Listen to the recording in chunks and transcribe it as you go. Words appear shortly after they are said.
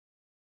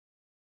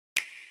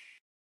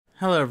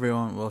Hello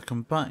everyone,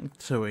 welcome back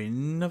to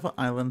another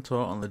island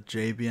tour on the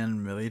JBN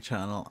Millie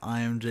channel.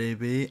 I am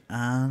JB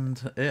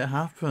and it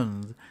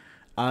happened.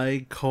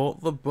 I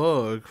caught the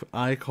bug.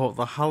 I caught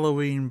the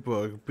Halloween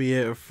bug, be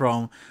it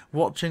from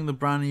watching the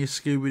brand new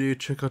Scooby-Doo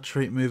Trick or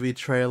Treat movie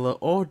trailer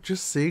or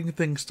just seeing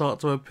things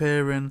start to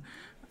appear in,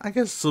 I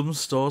guess some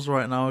stores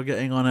right now are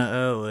getting on it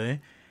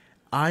early.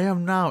 I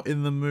am now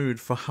in the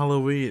mood for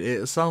Halloween.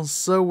 It sounds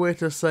so weird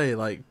to say,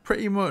 like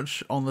pretty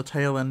much on the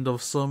tail end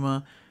of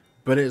summer,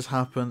 but it's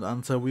happened,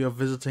 and so we are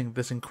visiting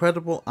this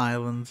incredible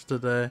island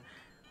today.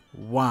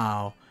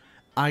 Wow.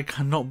 I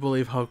cannot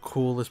believe how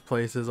cool this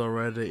place is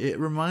already. It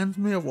reminds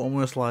me of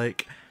almost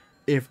like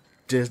if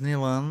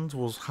Disneyland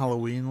was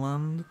Halloween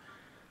Land.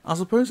 I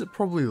suppose it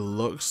probably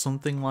looks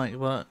something like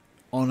that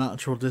on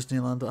actual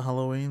Disneyland at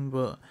Halloween,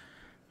 but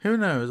who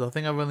knows? I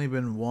think I've only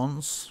been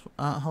once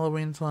at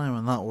Halloween time,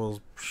 and that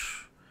was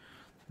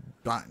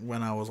back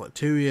when I was like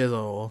 2 years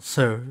old,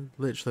 so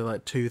literally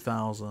like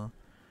 2000.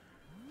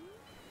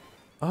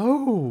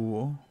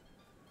 Oh!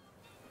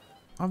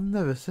 I've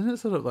never seen it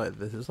set up like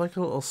this. It's like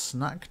a little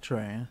snack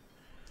train.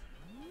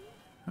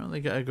 I don't really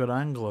get a good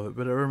angle of it,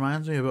 but it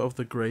reminds me a bit of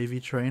the gravy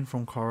train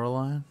from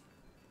Coraline.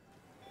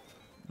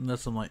 And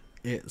there's some like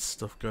it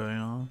stuff going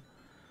on.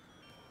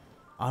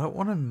 I don't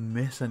want to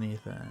miss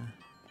anything.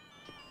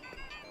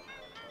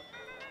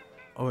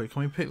 Oh wait,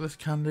 can we pick this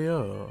candy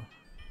up?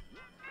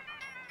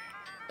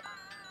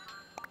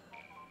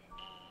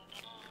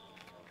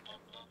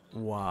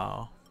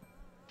 Wow.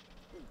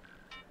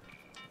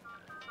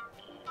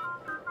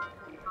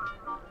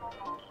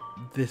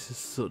 This is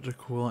such a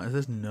cool... Is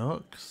this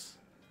Nooks?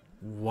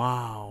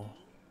 Wow.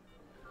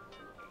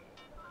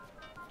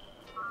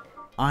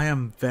 I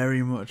am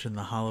very much in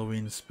the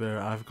Halloween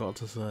spirit, I've got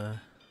to say.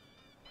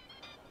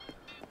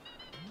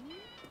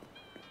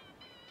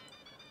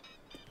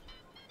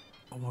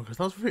 Oh my god,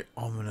 that's very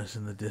ominous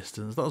in the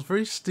distance. That was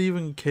very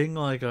Stephen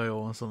King-like, I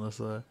almost want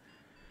to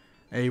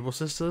say. Able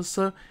Sisters.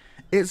 So,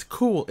 it's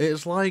cool.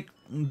 It's like,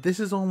 this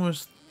is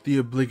almost the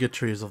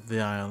obligatories of the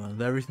island.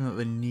 Everything that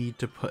they need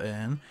to put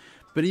in.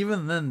 But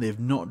even then, they've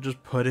not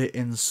just put it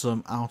in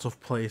some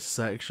out-of-place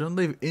section.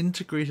 They've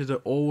integrated it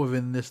all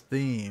within this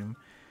theme.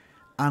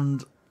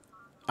 And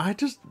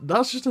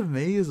that's just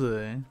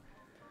amazing.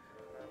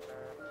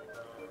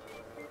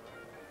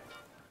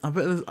 I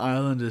bet this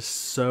island is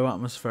so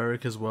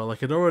atmospheric as well.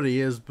 Like, it already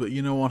is, but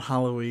you know, on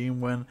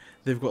Halloween, when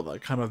they've got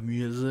that kind of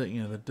music,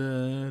 you know, the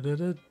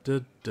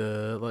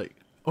da-da-da-da-da, like,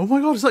 oh my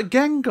god, it's like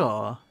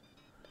Gengar!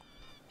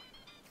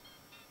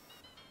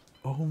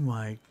 Oh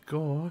my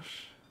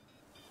gosh.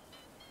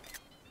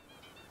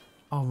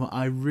 Oh,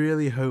 I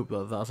really hope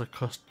that that's a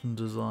custom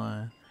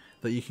design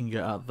that you can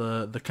get at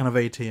the kind of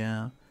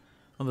ATM.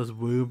 Oh, there's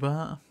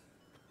Woobat.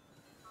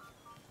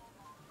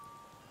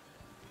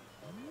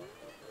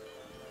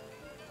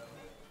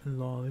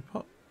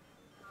 Lollipop.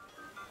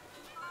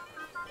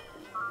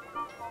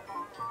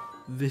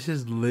 This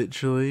is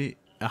literally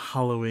a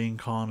Halloween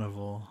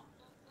carnival.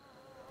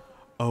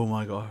 Oh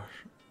my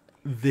gosh.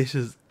 This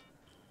is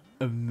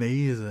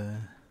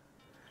amazing.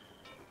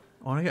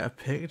 I want to get a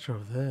picture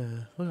of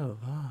this. Look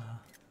at that.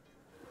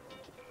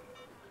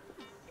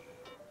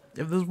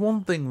 If there's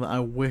one thing that I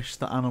wish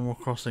that Animal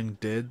Crossing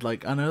did,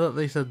 like, I know that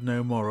they said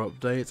no more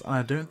updates, and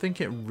I don't think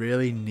it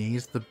really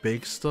needs the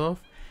big stuff.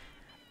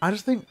 I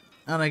just think,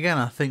 and again,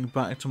 I think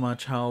back to my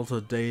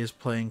childhood days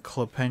playing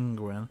Club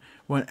Penguin,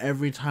 when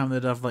every time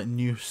they'd have, like,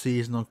 new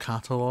seasonal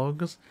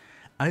catalogues.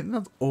 I think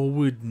that's all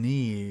we'd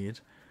need.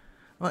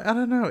 Like, I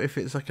don't know if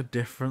it's like a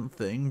different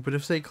thing, but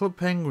if, say, Club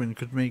Penguin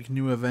could make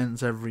new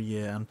events every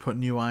year and put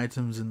new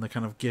items in the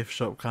kind of gift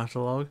shop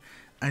catalogue,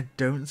 I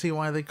don't see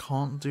why they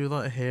can't do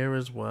that here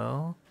as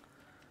well.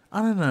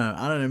 I don't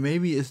know,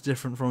 maybe it's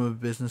different from a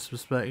business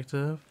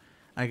perspective.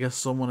 I guess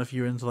someone, if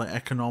you're into like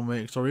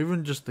economics or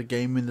even just the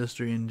game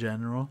industry in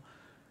general,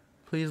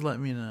 please let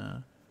me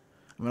know.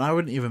 I mean, I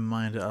wouldn't even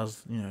mind it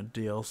as, you know,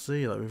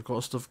 DLC. Like, we've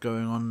got stuff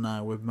going on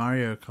now with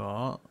Mario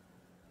Kart.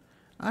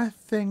 I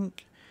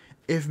think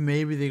if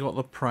maybe they got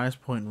the price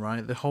point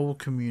right, the whole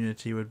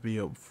community would be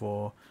up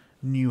for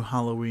new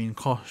Halloween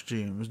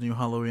costumes, new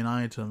Halloween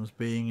items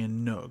being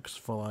in Nooks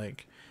for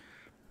like,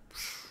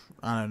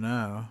 I don't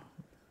know,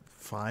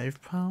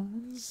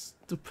 £5?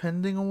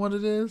 Depending on what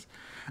it is.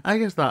 I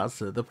guess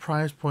that's it. The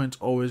price point's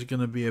always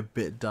going to be a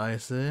bit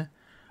dicey.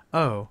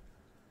 Oh.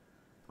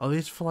 Are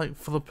these for like,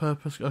 for the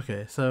purpose?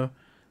 Okay, so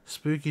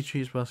spooky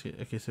treats basket.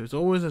 Okay, so it's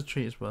always a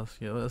treats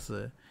basket. Let's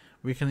see.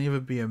 We can either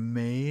be a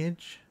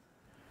mage,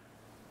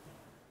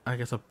 I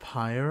guess a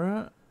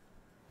pirate?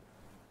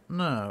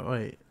 No,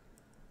 wait.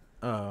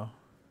 Oh.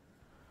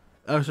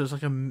 Oh, so it's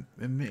like a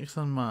mix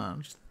and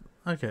match.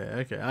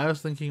 Okay. I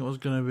was thinking it was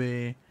gonna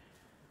be...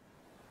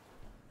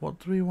 What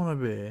do we want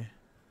to be?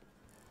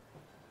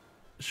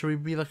 Should we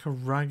be like a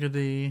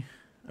raggedy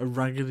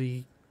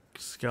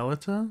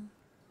skeleton?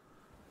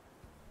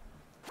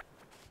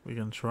 We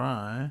can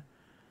try.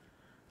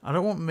 I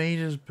don't want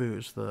mage's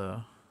boots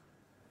though.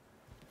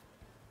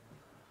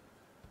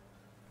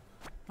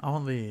 I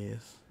want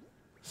these.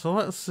 So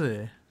let's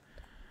see.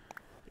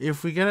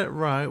 If we get it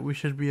right, we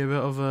should be a bit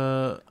of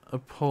a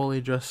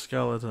poorly dressed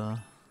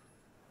skeleton.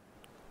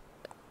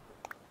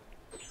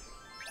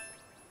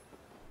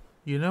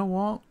 You know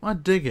what? I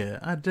dig it.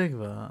 I dig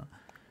that.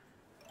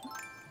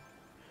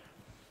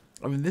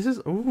 I mean, this is...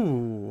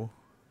 Ooh.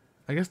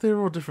 I guess they're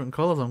all different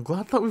colours. I'm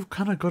glad that we've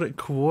kind of got it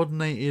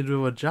coordinated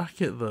with a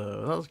jacket,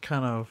 though. That's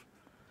kind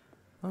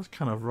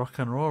of rock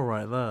and roll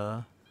right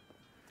there.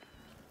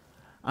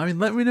 I mean,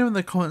 let me know in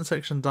the comment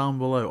section down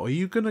below. Are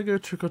you going to go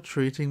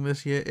trick-or-treating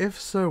this year?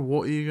 If so,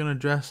 what are you going to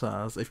dress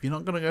as? If you're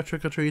not going to go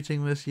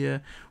trick-or-treating this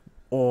year,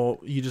 or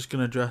you're just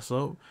going to dress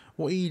up,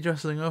 what are you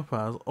dressing up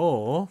as?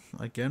 Or,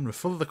 again, we're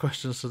full of the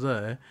questions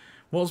today,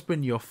 what's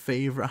been your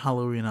favourite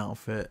Halloween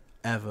outfit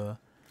ever?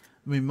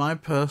 I mean, my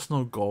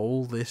personal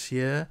goal this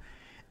year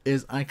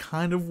is I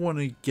kind of want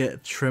to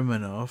get trim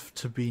enough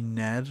to be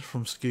Ned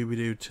from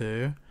Scooby-Doo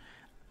 2.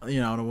 You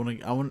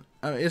know,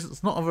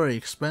 it's not a very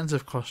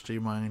expensive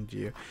costume, mind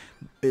you.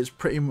 It's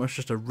pretty much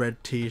just a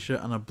red t-shirt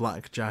and a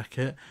black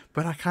jacket.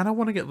 But I kind of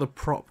want to get the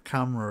prop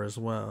camera as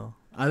well.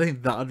 I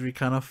think that would be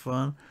kind of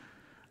fun.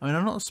 I mean,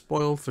 I'm not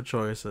spoiled for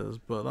choices,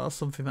 but that's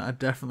something that I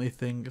definitely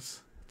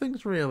think's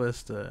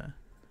realistic.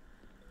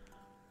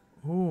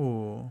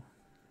 Ooh.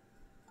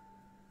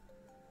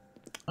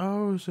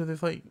 Oh, so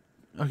there's like...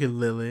 Okay,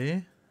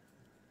 Lily.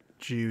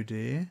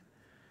 Judy.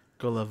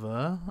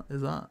 Gulliver.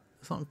 Is that...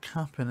 It's not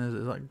Cap'n, is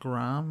it? Is that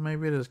Graham?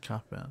 Maybe it is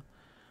Cap'n.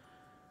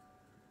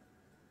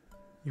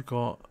 You've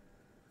got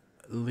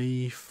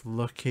Leaf,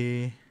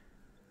 Lucky,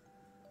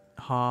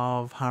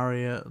 Harv,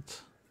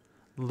 Harriet,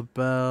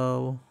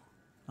 LaBelle,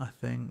 I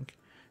think.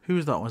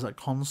 Who's that one? Is that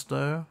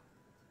Consto?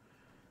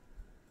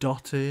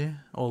 Dottie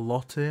or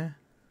Lottie?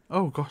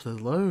 Oh gosh,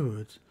 there's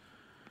loads.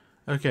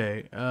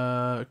 Okay,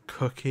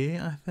 Cookie,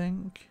 I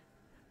think.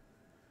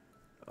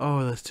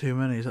 Oh, there's too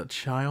many. Is that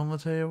Chai on the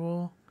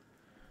table?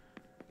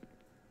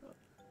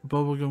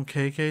 Bubblegum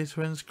KK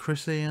twins,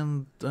 Chrissy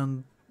and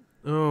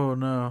oh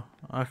no,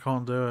 I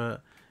can't do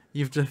it.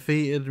 You've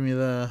defeated me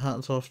there.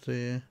 Hats off to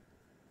you.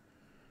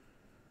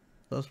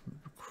 That's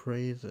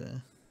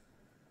crazy.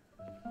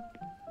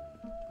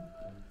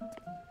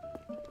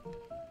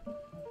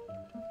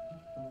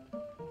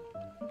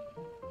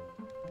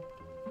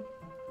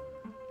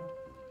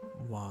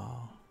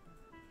 Wow.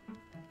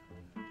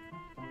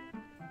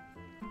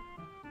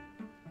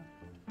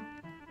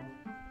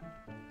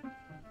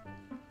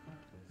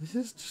 This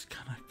is just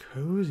kind of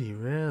cozy,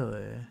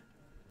 really.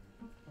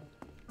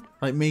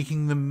 Like,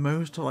 making the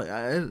most of, like,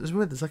 it's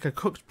weird, there's like a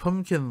cooked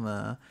pumpkin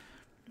there,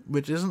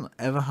 which isn't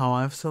ever how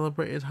I've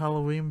celebrated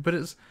Halloween, but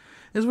it's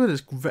weird,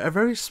 it's a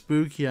very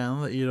spooky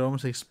island that you'd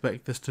almost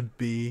expect this to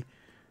be,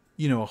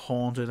 you know, a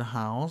haunted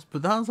house,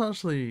 but that's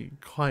actually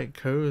quite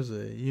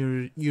cozy.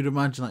 You'd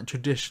imagine, like,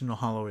 traditional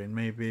Halloween,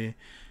 maybe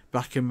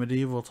back in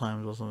medieval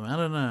times or something, I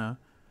don't know.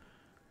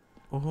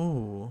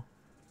 Oh.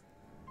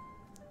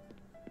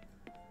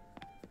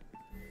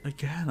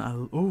 Again,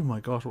 oh my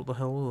gosh, what the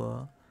hell was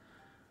that?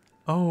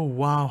 Oh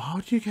wow, how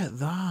do you get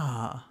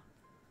that?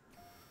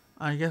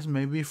 I guess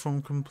maybe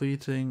from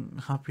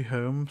completing Happy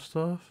Home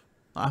stuff?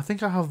 I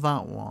think I have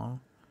that one.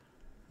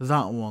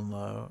 That one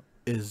though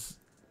is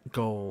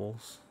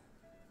goals.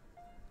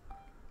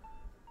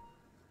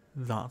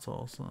 That's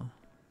awesome.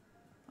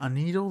 I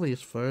need all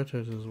these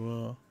photos as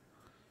well.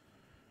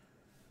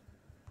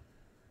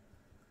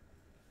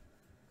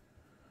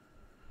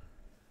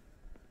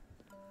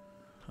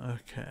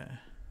 Okay.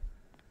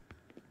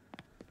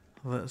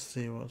 Let's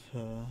see what's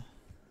her.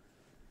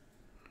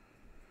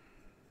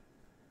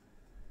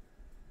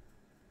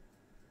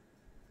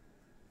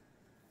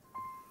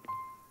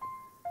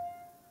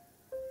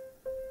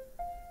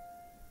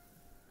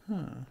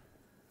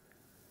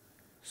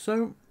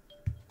 So,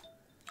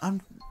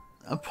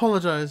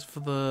 apologize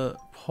for the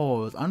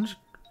pause. I'm just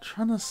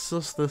trying to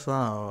suss this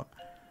out.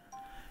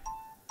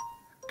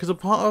 Because a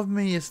part of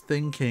me is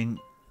thinking,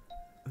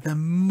 there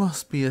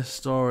must be a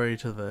story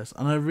to this.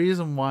 And the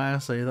reason why I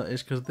say that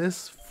is because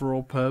this, for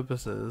all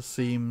purposes,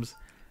 seems...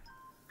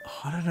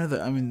 Oh, I don't know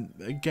that. I mean,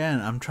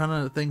 again, I'm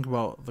trying to think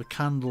about the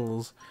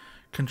candles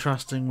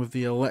contrasting with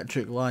the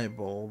electric light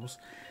bulbs.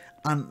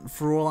 And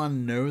for all I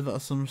know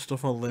that some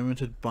stuff are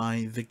limited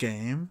by the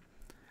game,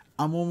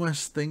 I'm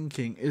almost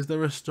thinking, is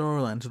there a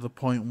storyline to the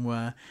point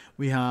where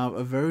we have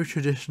a very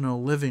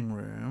traditional living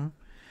room,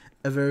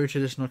 a very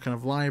traditional kind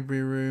of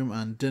library room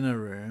and dinner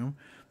room,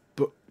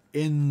 but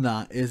in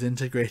that is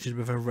integrated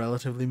with a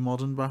relatively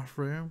modern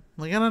bathroom?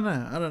 Like, I don't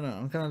know.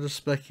 I'm kind of just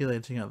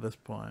speculating at this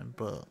point,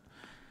 but...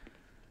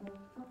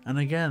 And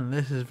again,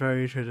 this is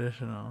very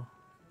traditional.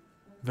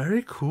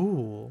 Very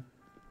cool.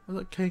 Is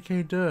that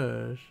KK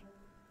Dirge?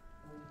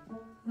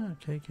 Oh,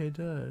 KK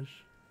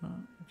Dirge. Oh,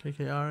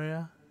 KK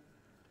Aria.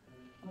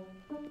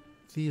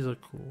 These are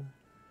cool.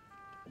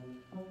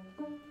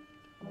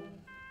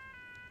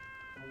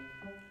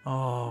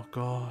 Oh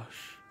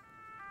gosh.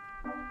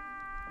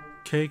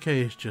 KK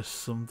is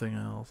just something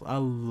else. I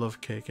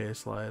love KK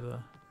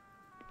Slider.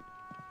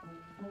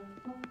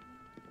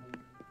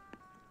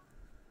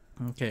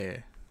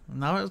 Okay.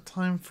 Now it's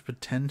time for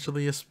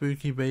potentially a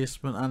spooky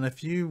basement, and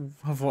if you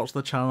have watched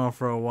the channel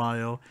for a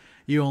while,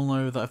 you all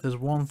know that if there's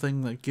one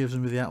thing that gives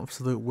me the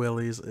absolute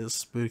willies, it's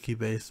spooky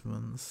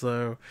basements.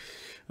 So,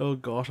 oh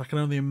gosh, I can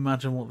only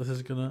imagine what this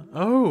is gonna...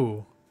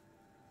 Oh!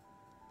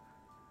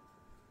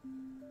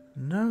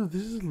 No,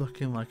 this is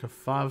looking like a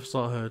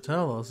 5-star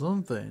hotel or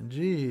something,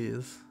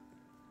 jeez.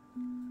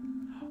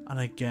 And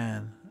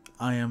again,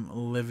 I am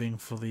living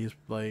for these,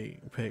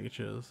 like,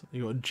 pictures.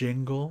 You got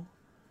Jingle,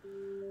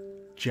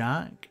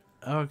 Jack.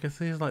 Oh, I guess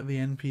these are like the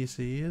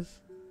NPCs.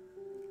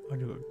 Oh,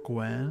 you got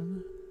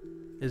Gwen.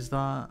 Is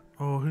that...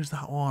 Oh, who's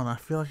that one? I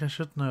feel like I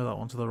should know that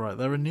one to the right.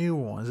 They're a new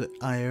one. Is it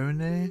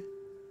Ione?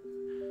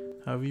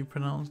 However you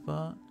pronounce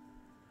that.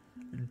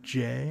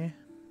 Jay.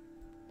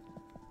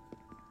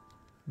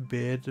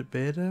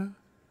 Beardo?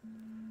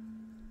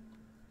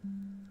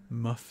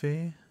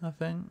 Muffy, I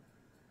think.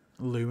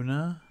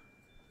 Luna.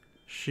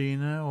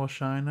 Sheena or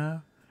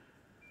Shino.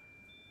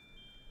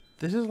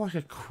 This is like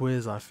a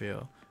quiz, I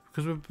feel.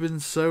 Because we've been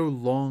so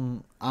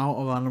long out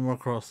of Animal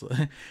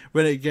Crossing.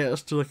 When it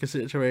gets to like a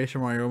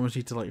situation where I almost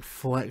need to like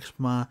flex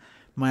my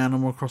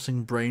Animal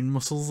Crossing brain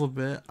muscles a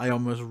bit, I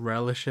almost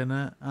relish in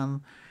it.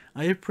 And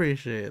I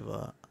appreciate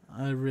that.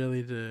 I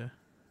really do.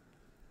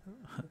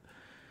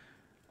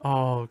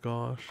 Oh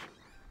gosh.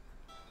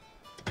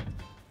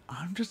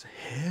 I'm just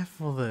here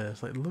for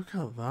this. Like, look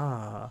at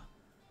that.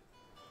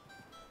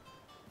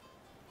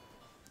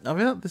 I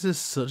feel like this is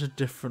such a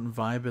different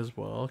vibe as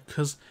well,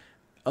 because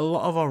a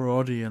lot of our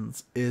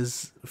audience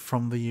is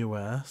from the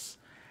US,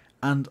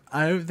 and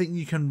I don't think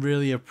you can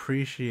really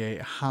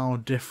appreciate how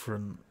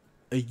different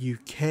a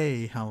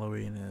UK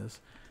Halloween is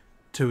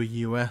to a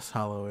US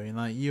Halloween.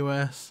 Like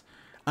US,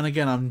 and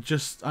again, I'm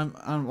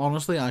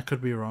honestly, I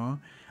could be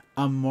wrong.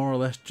 I'm more or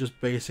less just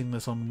basing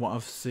this on what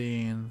I've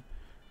seen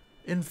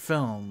in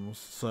films,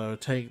 so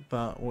take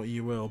that what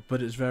you will,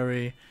 but it's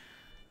very,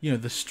 you know,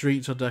 the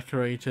streets are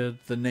decorated,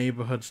 the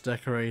neighborhood's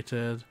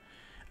decorated,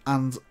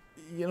 and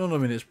you know what I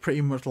mean, it's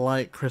pretty much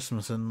like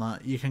Christmas in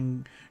that you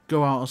can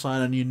go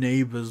outside and your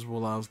neighbours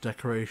will have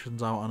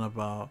decorations out and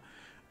about.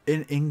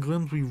 In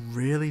England, we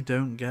really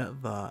don't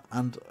get that,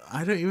 and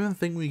I don't even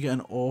think we get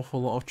an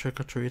awful lot of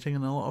trick-or-treating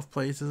in a lot of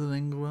places in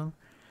England.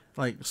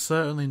 Like,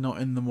 certainly not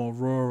in the more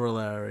rural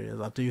areas.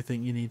 I do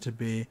think you need to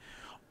be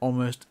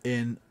almost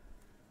in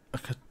a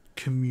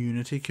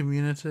community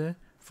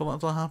for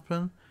that to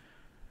happen.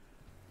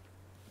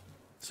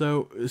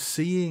 So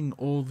seeing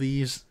all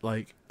these,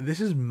 like, this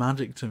is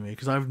magic to me,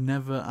 because I've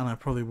never, and I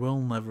probably will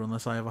never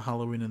unless I have a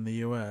Halloween in the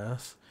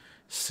US,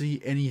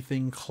 see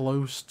anything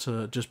close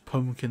to just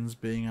pumpkins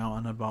being out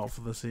and about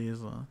for the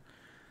season.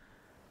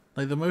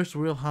 Like, the most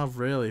we'll have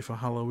really for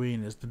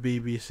Halloween is the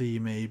BBC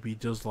maybe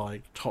does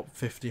like top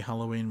 50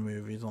 Halloween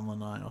movies on the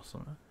night or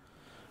something.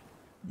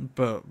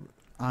 But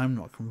I'm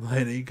not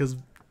complaining, because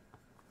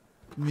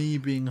me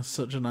being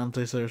such an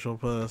antisocial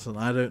person,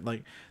 I don't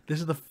like... This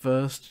is the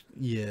first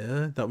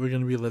year that we're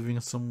going to be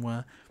living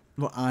somewhere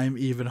where I'm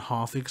even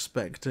half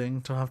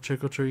expecting to have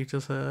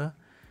trick-or-treaters here.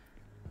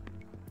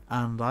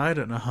 And I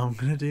don't know how I'm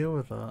going to deal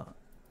with that.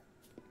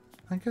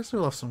 I guess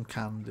we'll have some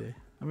candy.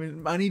 I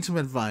mean, I need some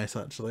advice,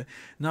 actually.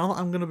 Now that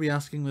I'm going to be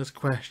asking this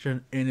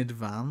question in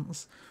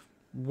advance,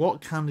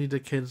 what candy do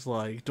kids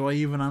like? Do I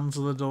even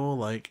answer the door?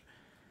 Like,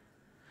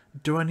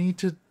 do I need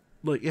to...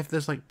 Like, if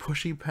there's, like,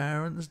 pushy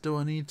parents, do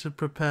I need to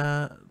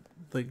prepare,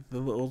 like, the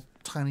little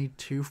tiny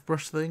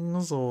toothbrush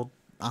things or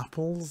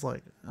apples?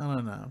 Like, I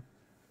don't know.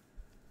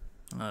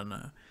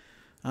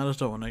 I just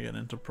don't want to get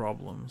into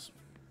problems.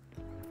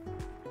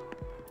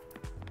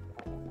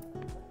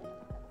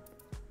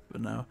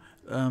 But no.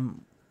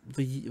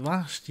 The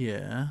last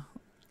year,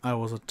 I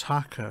was a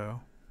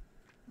taco.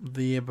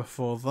 The year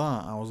before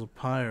that, I was a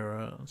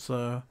pirate.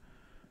 So,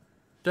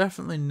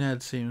 definitely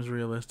Ned seems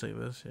realistic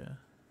this year.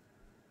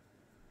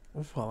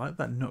 Oh, I like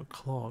that nut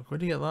clog. Where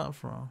do you get that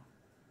from?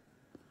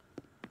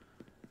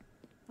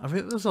 I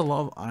think there's a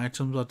lot of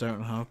items I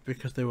don't have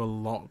because they were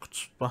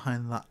locked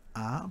behind that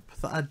app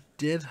that I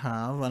did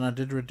have, and I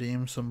did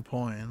redeem some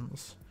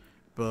points.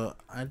 But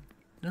I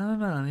don't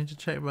know, I need to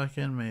check back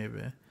in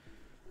maybe.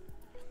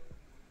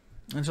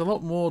 It's a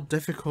lot more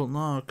difficult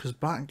now, because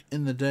back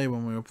in the day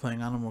when we were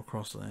playing Animal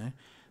Crossing,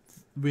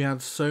 we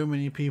had so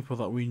many people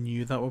that we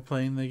knew that were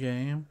playing the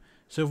game.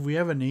 So if we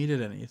ever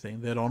needed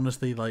anything, they'd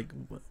honestly, like,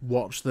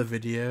 watch the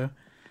video.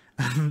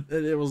 And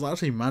it was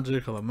actually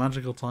magical, a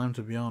magical time,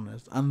 to be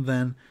honest. And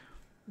then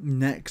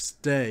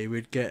next day,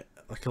 we'd get,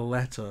 like, a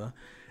letter,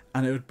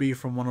 and it would be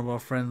from one of our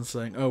friends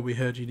saying, oh, we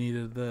heard you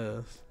needed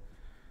this.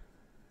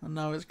 And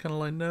now it's kind of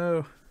like,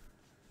 no,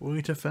 we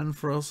need to fend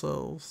for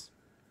ourselves.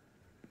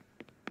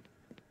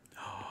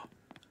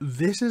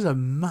 This is a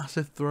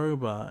massive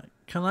throwback.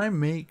 Can I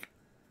make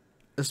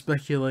a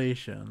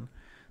speculation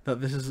that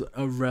this is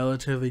a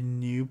relatively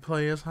new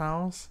player's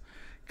house?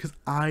 Because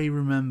I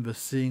remember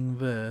seeing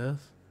this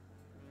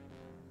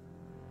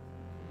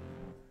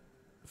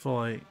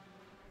for like,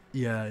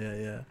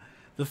 yeah.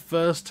 The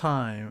first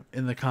time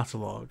in the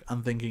catalogue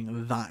and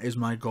thinking, that is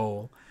my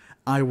goal.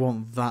 I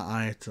want that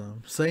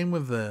item. Same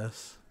with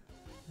this.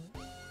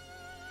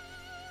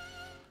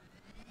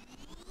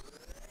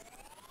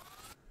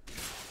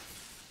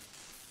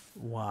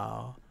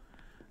 Wow.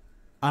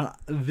 And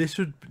this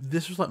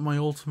was like my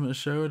ultimate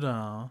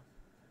showdown.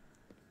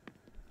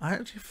 I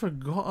actually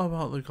forgot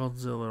about the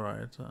Godzilla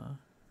writer.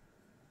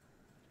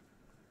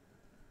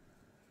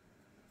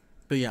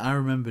 But yeah, I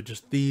remember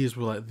just these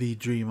were like the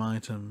dream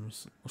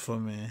items for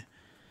me.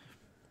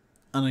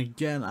 And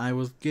again, I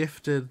was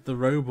gifted the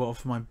robot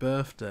for my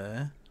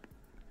birthday.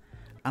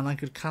 And I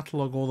could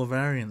catalogue all the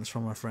variants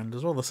from my friend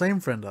as well. The same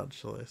friend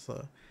actually,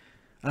 so.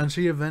 And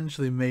she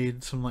eventually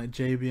made some like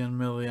JB and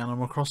Millie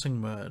Animal Crossing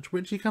merch,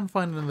 which you can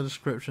find in the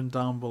description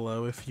down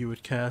below if you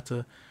would care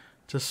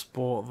to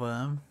sport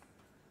them.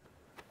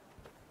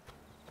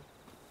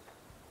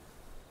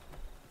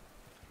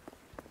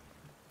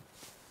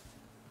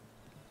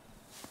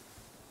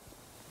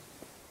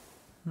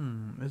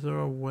 Is there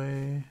a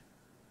way?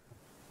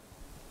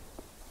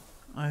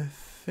 I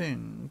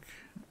think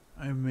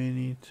I may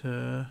need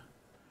to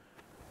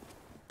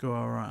go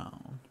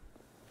around.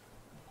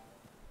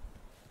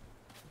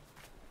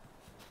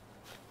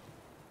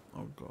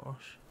 Oh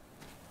gosh.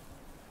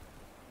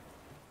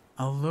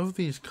 I love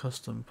these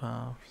custom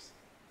paths.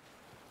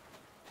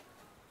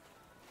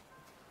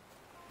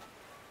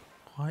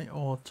 Quite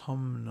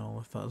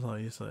autumnal, if that's how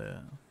you say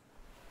it.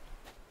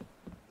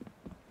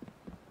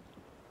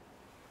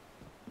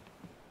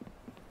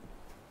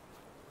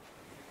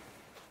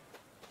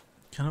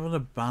 Kind of an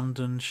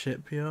abandoned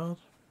shipyard.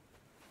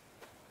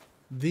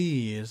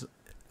 This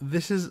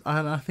is,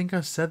 I think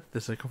I said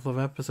this a couple of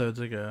episodes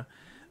ago.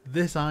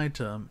 This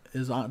item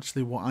is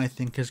actually what I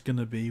think is going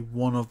to be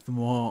one of the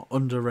more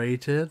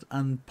underrated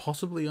and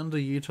possibly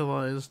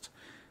underutilized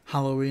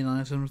Halloween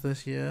items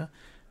this year.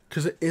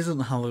 Because it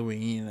isn't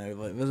Halloween, you know,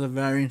 like there's a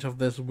variant of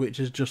this which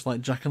is just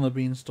like Jack and the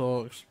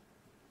Beanstalk's,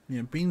 you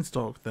know,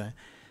 beanstalk thing.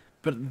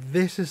 But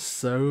this is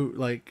so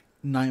like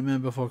Nightmare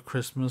Before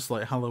Christmas,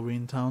 like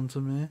Halloween Town to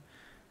me,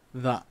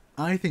 that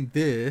I think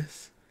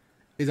this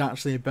is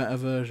actually a better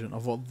version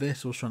of what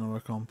this was trying to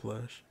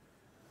accomplish.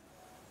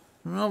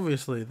 I mean,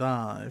 obviously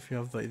that, if you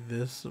have like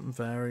this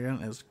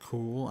variant, is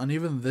cool, and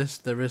even this,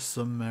 there is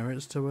some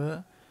merits to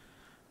it,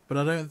 but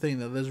I don't think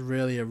that there's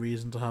really a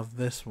reason to have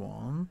this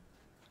one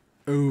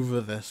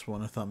over this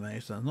one, if that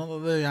makes sense. Not that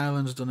the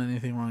island's done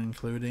anything wrong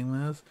including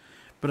this,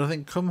 but I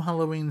think come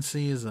Halloween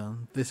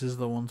season, this is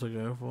the one to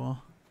go for.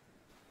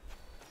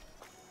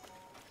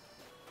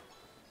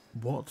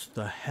 What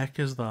the heck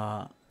is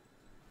that?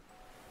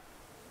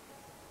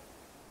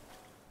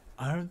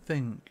 I don't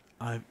think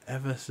I've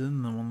ever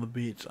seen them on the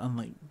beach and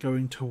like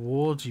going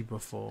towards you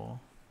before.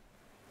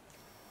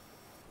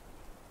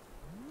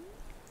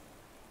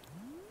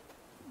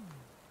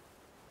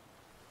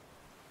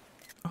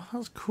 Oh,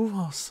 that's cool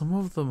how some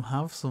of them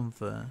have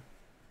something.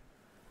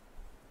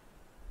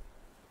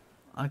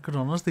 I could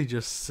honestly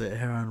just sit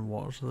here and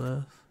watch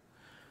this.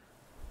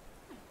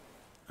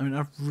 I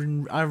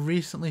mean, I've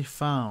recently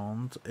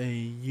found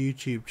a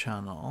YouTube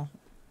channel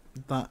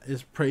that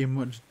is pretty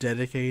much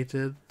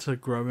dedicated to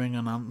growing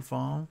an ant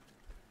farm.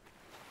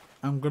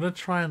 I'm gonna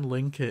try and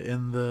link it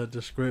in the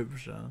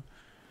description.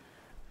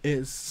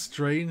 It's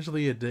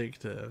strangely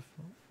addictive.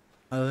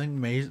 I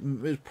think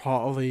it's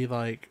partly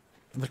like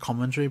the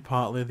commentary,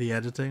 partly the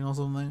editing or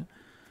something.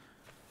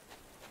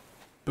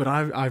 But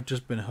I've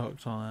just been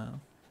hooked on it.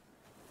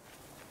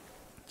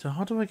 So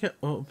how do I get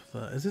up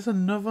there? Is this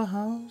another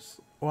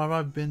house? Or have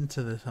I been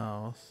to this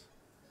house?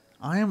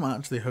 I am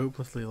actually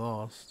hopelessly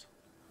lost.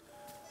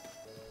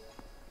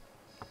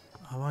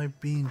 Have I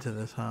been to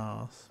this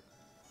house?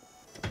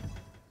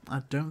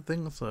 I don't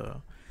think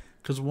so.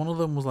 Because one of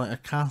them was like a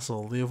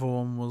castle, the other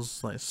one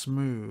was like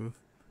smooth.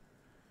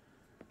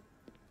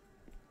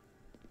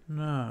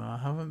 No, I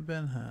haven't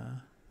been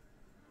here.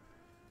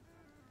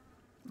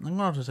 I'm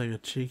gonna have to take a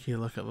cheeky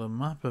look at the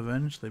map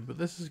eventually, but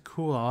this is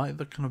cool. I like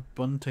the kind of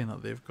bunting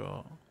that they've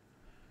got.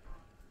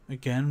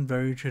 Again,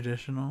 very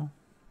traditional.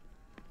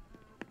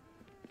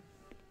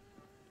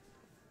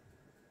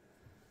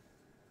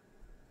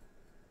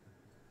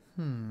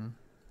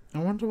 I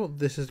wonder what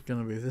this is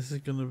gonna be. This is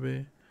gonna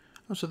be...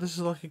 Oh, so this is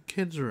like a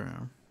kid's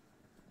room.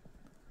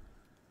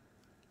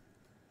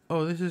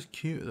 Oh, this is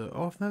cute though.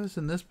 Oh, I've never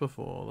seen this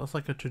before. That's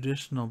like a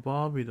traditional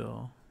Barbie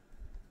doll.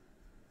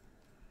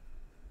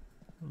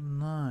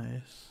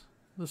 Nice.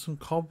 There's some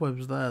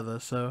cobwebs there though,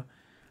 so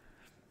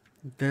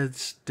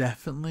there's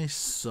definitely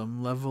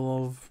some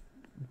level of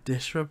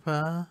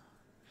disrepair.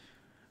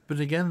 But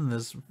again,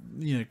 there's,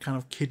 you know, kind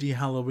of kiddie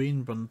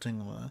Halloween bunting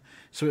there.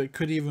 So it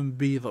could even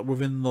be that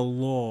within the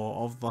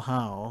lore of the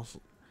house,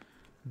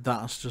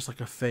 that's just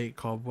like a fake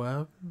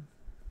cobweb.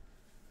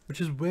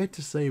 Which is weird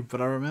to say, but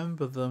I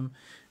remember them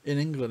in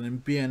England, in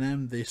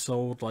B&M, they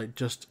sold like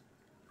just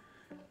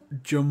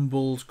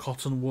jumbled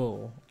cotton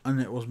wool,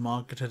 and it was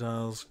marketed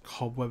as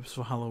cobwebs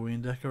for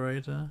Halloween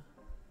decorator.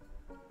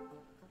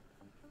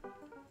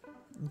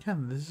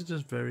 Again, this is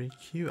just very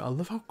cute. I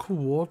love how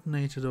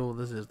coordinated all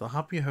this is. The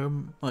Happy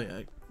Home,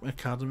 like,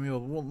 Academy, or,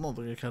 well, not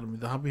the Academy,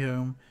 the Happy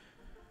Home...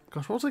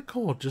 Gosh, what's it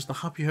called? Just the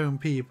Happy Home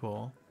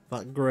people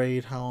that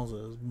grade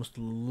houses must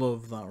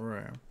love that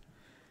room.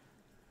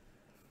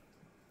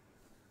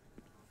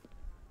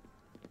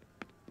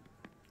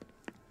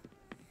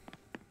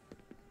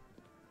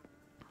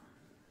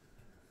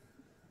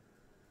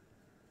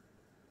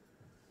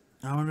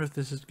 I wonder if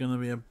this is going to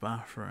be a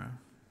bathroom.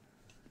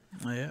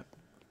 Oh, yep.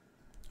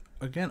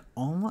 Again,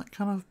 on that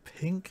kind of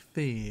pink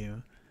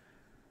theme.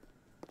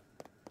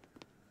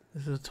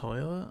 This is a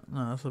toilet?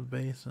 No, that's a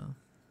basin.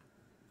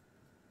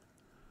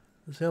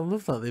 See, I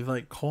love that. They've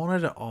like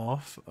cornered it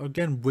off,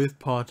 again with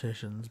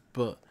partitions,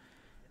 but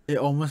it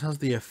almost has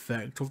the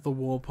effect of the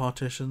wall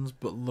partitions,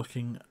 but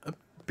looking a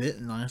bit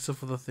nicer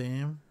for the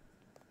theme.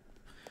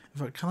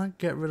 In fact, can I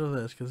get rid of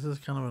this? Because this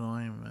is kind of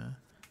annoying me.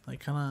 Like,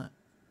 can I...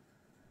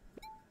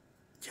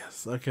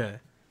 Yes, okay.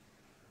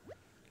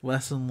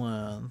 Lesson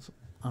learned.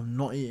 I'm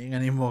not eating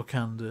any more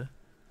candy.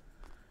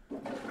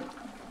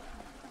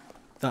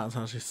 That's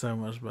actually so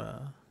much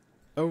better.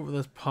 Oh,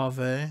 there's pave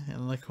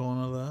in the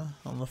corner there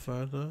on the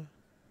photo.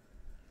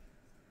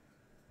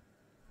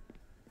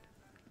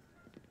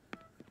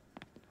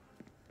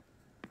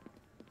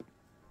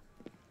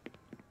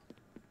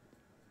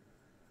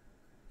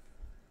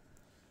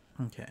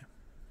 Okay.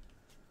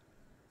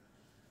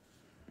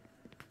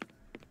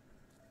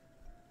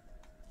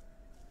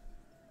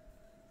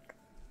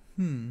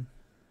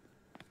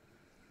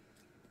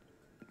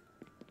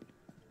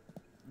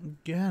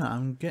 Yeah,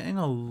 I'm getting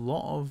a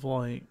lot of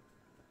like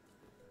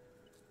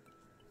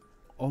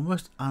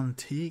almost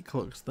antique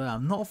looks there.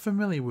 I'm not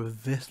familiar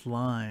with this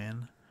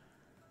line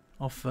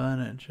of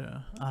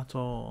furniture at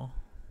all.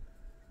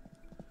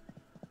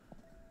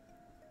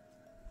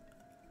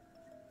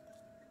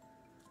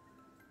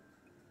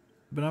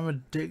 But I'm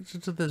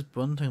addicted to this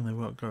bunting they've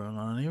got going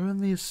on, and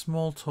even these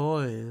small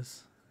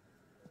toys.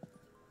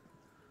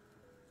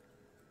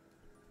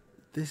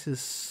 This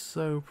is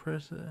so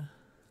pretty.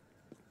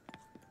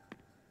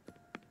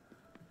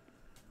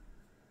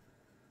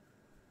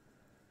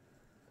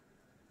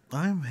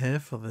 I'm here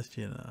for this,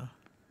 you know.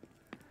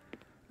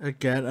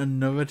 Again,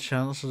 another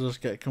chance to just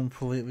get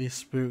completely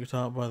spooked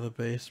out by the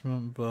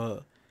basement,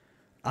 but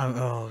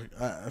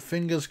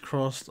fingers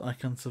crossed I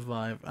can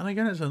survive. And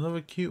again, it's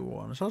another cute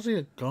one. It's actually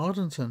a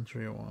garden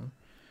century one,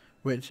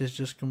 which is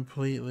just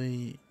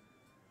completely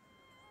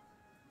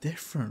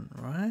different,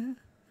 right?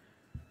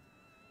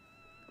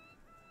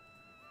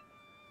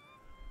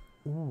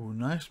 Ooh,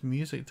 nice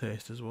music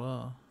taste as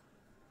well.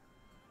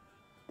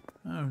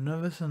 I've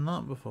never seen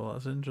that before.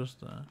 That's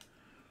interesting.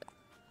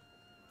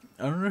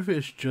 I don't know if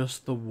it's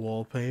just the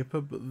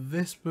wallpaper, but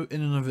this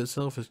in and of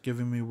itself is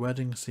giving me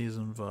wedding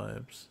season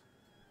vibes.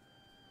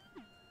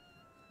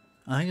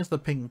 I think it's the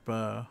pink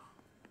bow.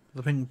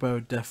 The pink bow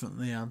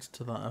definitely adds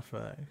to that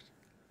effect.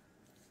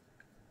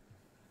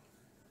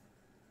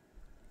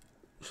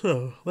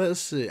 So, let's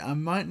see. I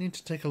might need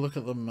to take a look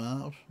at the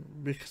map,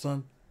 because I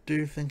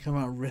do think I'm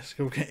at risk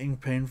of getting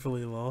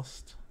painfully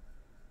lost.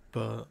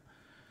 But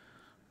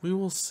we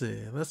will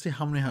see. Let's see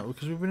how many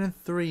because we've been in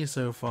 3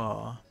 so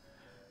far.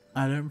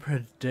 I don't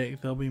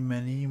predict there'll be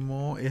many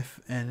more, if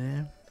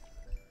any.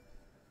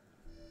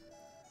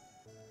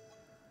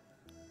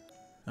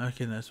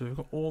 Okay, no, so we've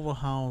got all the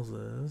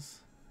houses.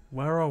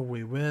 Where are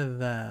we? We're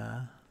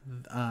there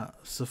at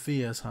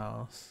Sophia's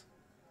house.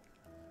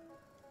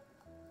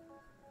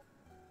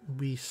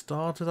 We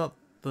started at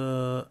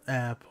the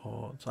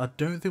airport. I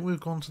don't think we've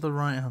gone to the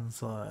right hand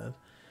side.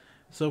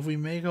 So if we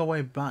make our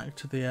way back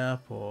to the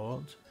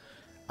airport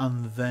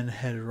and then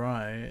head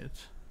right.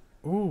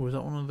 Ooh, is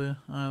that one of the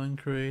island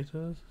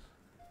creators?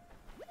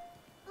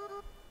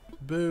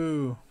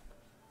 Boo!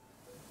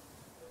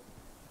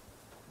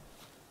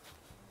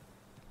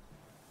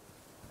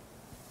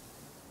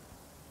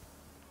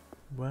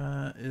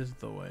 Where is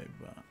the way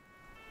back?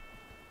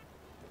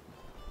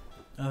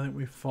 I think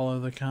we follow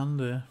the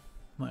candy,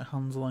 like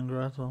Hansel and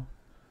Gretel.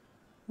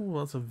 Ooh,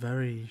 that's a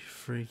very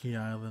freaky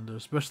islander,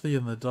 especially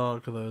in the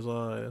dark of those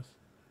eyes.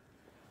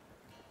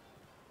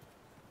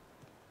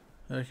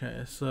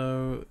 Okay,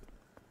 so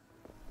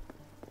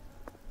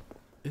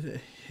is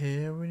it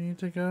here we need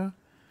to go?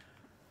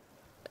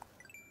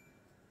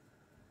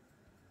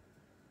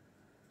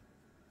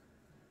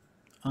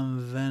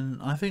 And then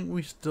I think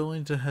we still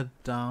need to head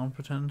down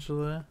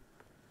potentially.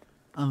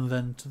 And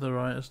then to the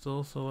right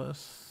still, so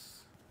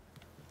let's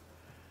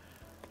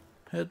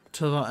head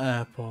to that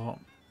airport.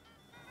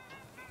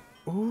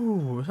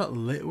 Ooh, is that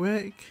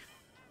Litwick?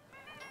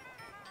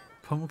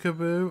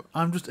 Pumpkaboo?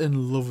 I'm just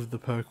in love with the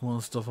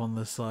Pokemon stuff on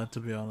this side, to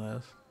be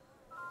honest.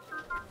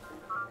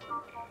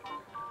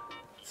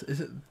 So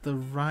is it the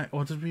right,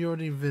 or did we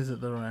already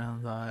visit the right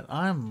hand side?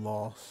 I'm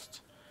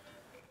lost.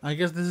 I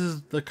guess this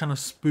is the kind of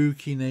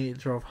spooky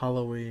nature of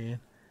Halloween.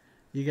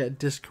 You get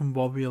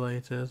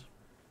discombobulated.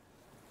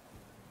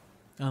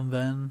 And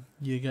then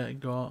you get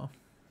got.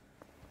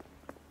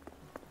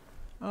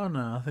 Oh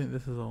no, I think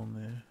this is all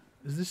new.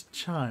 Is this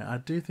chai? I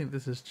do think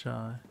this is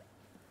chai.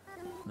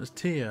 There's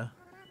Tia.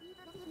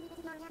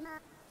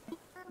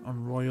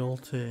 And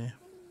royalty.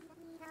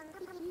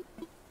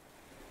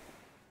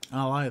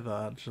 I like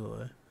that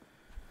actually.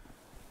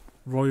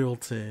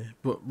 Royalty,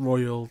 but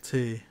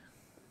royalty.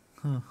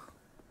 Huh.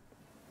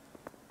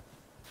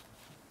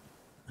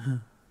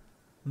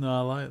 No,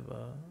 I like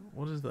that.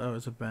 What is that? Oh,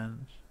 it's a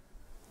bench.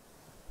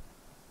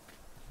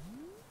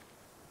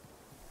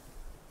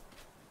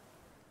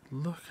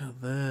 Look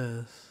at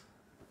this.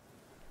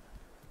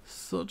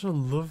 such a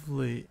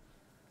lovely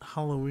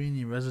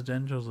Halloweeny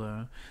residential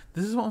zone.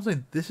 This is what I'm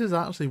saying. This is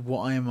actually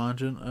what I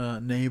imagine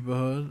a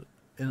neighborhood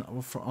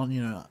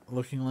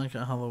looking like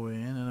at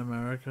Halloween in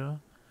America.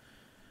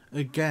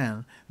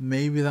 Again,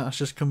 maybe that's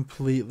just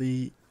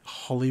completely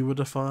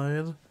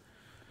Hollywoodified,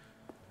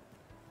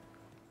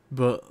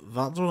 but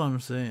that's what I'm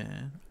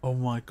saying. Oh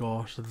my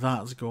gosh,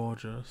 that's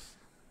gorgeous.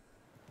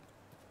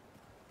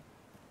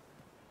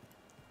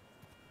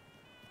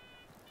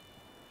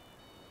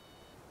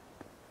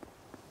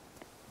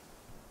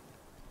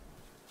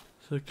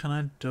 So can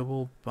I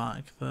double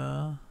back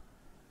there?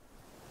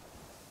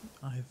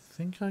 I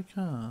think I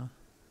can.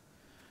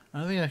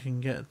 I think I can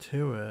get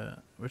to it,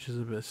 which is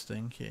a bit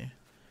stinky.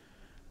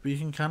 But you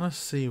can kind of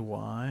see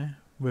why,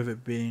 with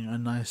it being a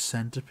nice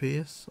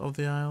centerpiece of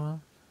the island.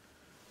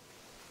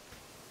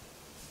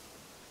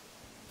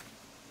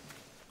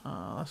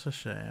 Oh, that's a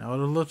shame. I would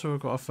have loved to have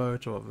got a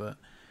photo of it.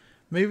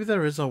 Maybe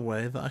there is a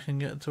way that I can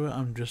get to it.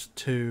 I'm just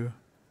too...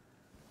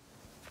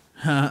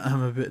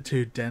 I'm a bit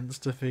too dense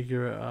to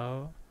figure it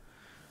out.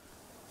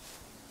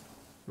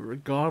 But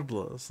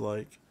regardless,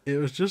 like, it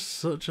was just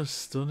such a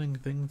stunning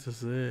thing to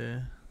see.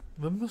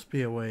 There must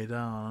be a way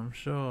down, I'm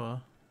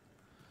sure.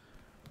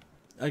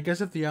 I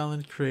guess if the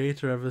island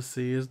creator ever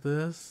sees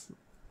this,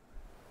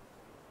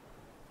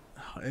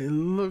 it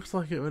looks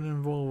like it would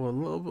involve a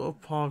little bit of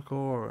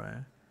parkour, eh?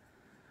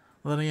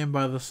 Then again,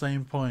 by the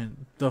same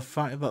point, the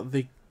fact that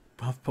they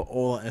have put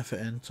all that effort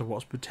into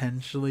what's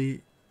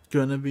potentially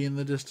gonna be in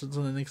the distance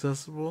and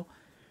inaccessible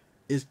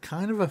is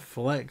kind of a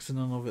flex in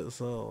and of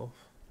itself.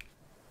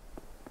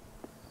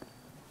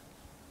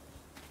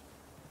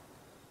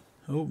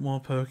 Oh, more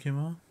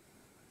Pokemon.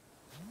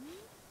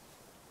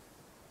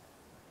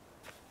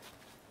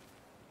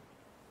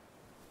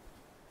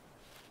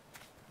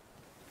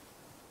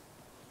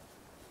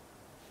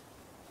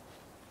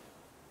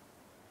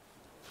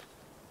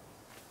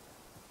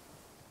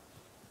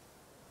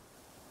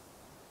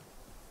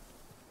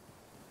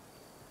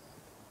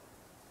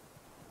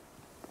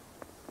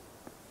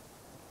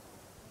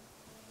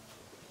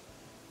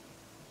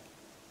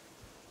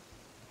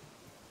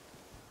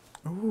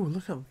 Oh,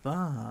 look at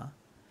that.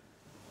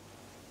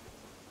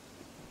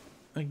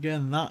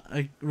 Again, that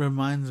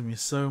reminds me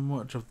so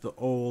much of the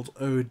old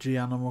OG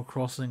Animal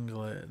Crossing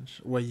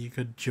glitch where you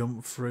could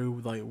jump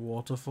through like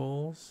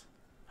waterfalls.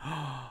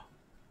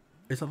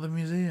 Is that the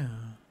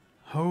museum?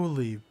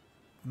 Holy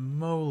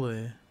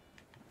moly.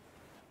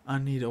 I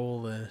need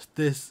all this.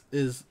 This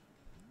is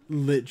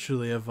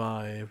literally a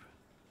vibe.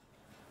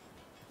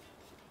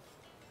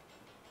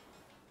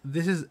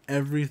 This is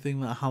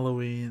everything that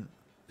Halloween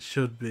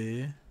should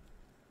be.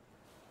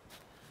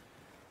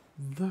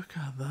 Look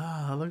at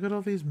that. Look at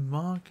all these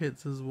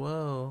markets as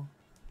well.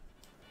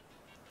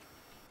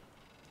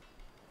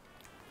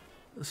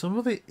 Some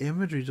of the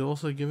imagery is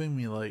also giving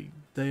me like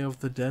Day of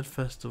the Dead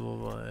festival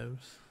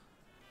vibes.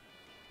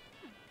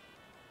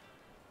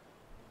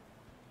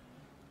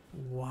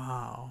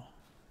 Wow.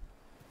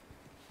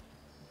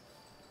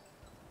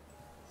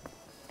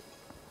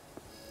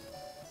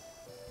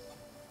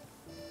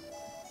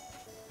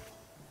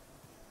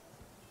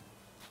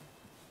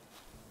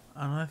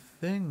 And I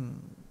think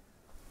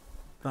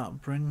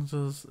that brings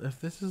us, if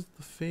this is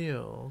the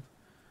field,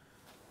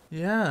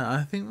 yeah,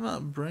 I think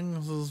that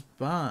brings us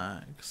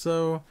back.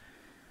 So,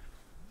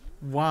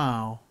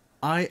 wow,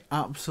 I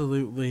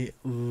absolutely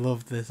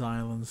love this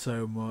island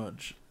so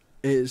much.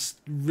 It's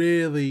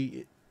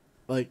really,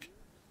 like,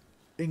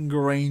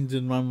 ingrained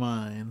in my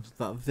mind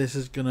that this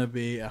is going to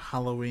be a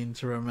Halloween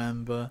to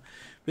remember.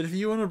 But if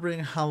you want to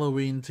bring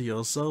Halloween to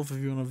yourself, if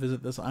you want to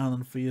visit this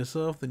island for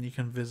yourself, then you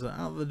can visit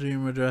at the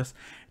Dream address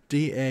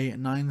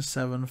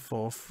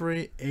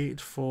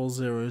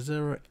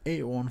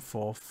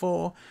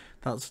DA9743-8400-8144.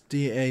 That's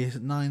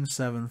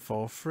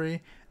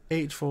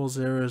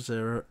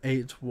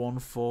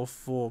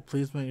DA9743-8400-8144.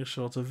 Please make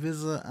sure to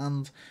visit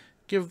and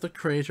give the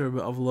creator a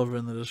bit of love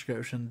in the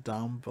description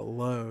down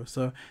below.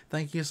 So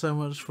thank you so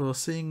much for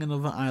seeing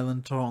another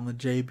island tour on the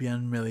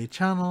JBN Millie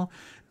channel.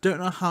 Don't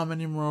know how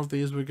many more of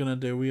these we're going to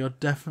do. We are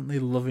definitely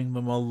loving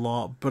them a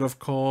lot. But of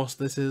course,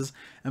 this is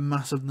a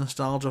massive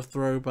nostalgia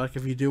throwback.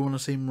 If you do want to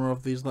see more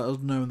of these, let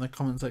us know in the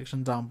comment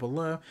section down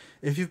below.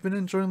 If you've been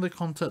enjoying the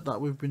content that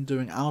we've been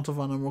doing out of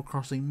Animal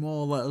Crossing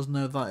more, let us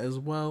know that as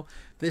well.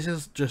 This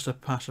is just a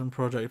passion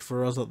project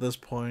for us at this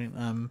point.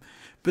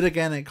 But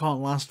again, it can't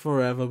last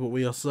forever. But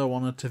we are so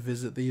honoured to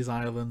visit these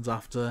islands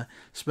after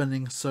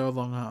spending so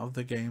long out of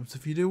the game. So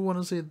if you do want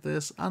to see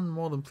this and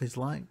more, then please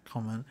like,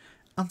 comment,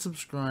 and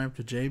subscribe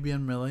to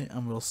JBN Millie,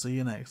 and we'll see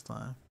you next time.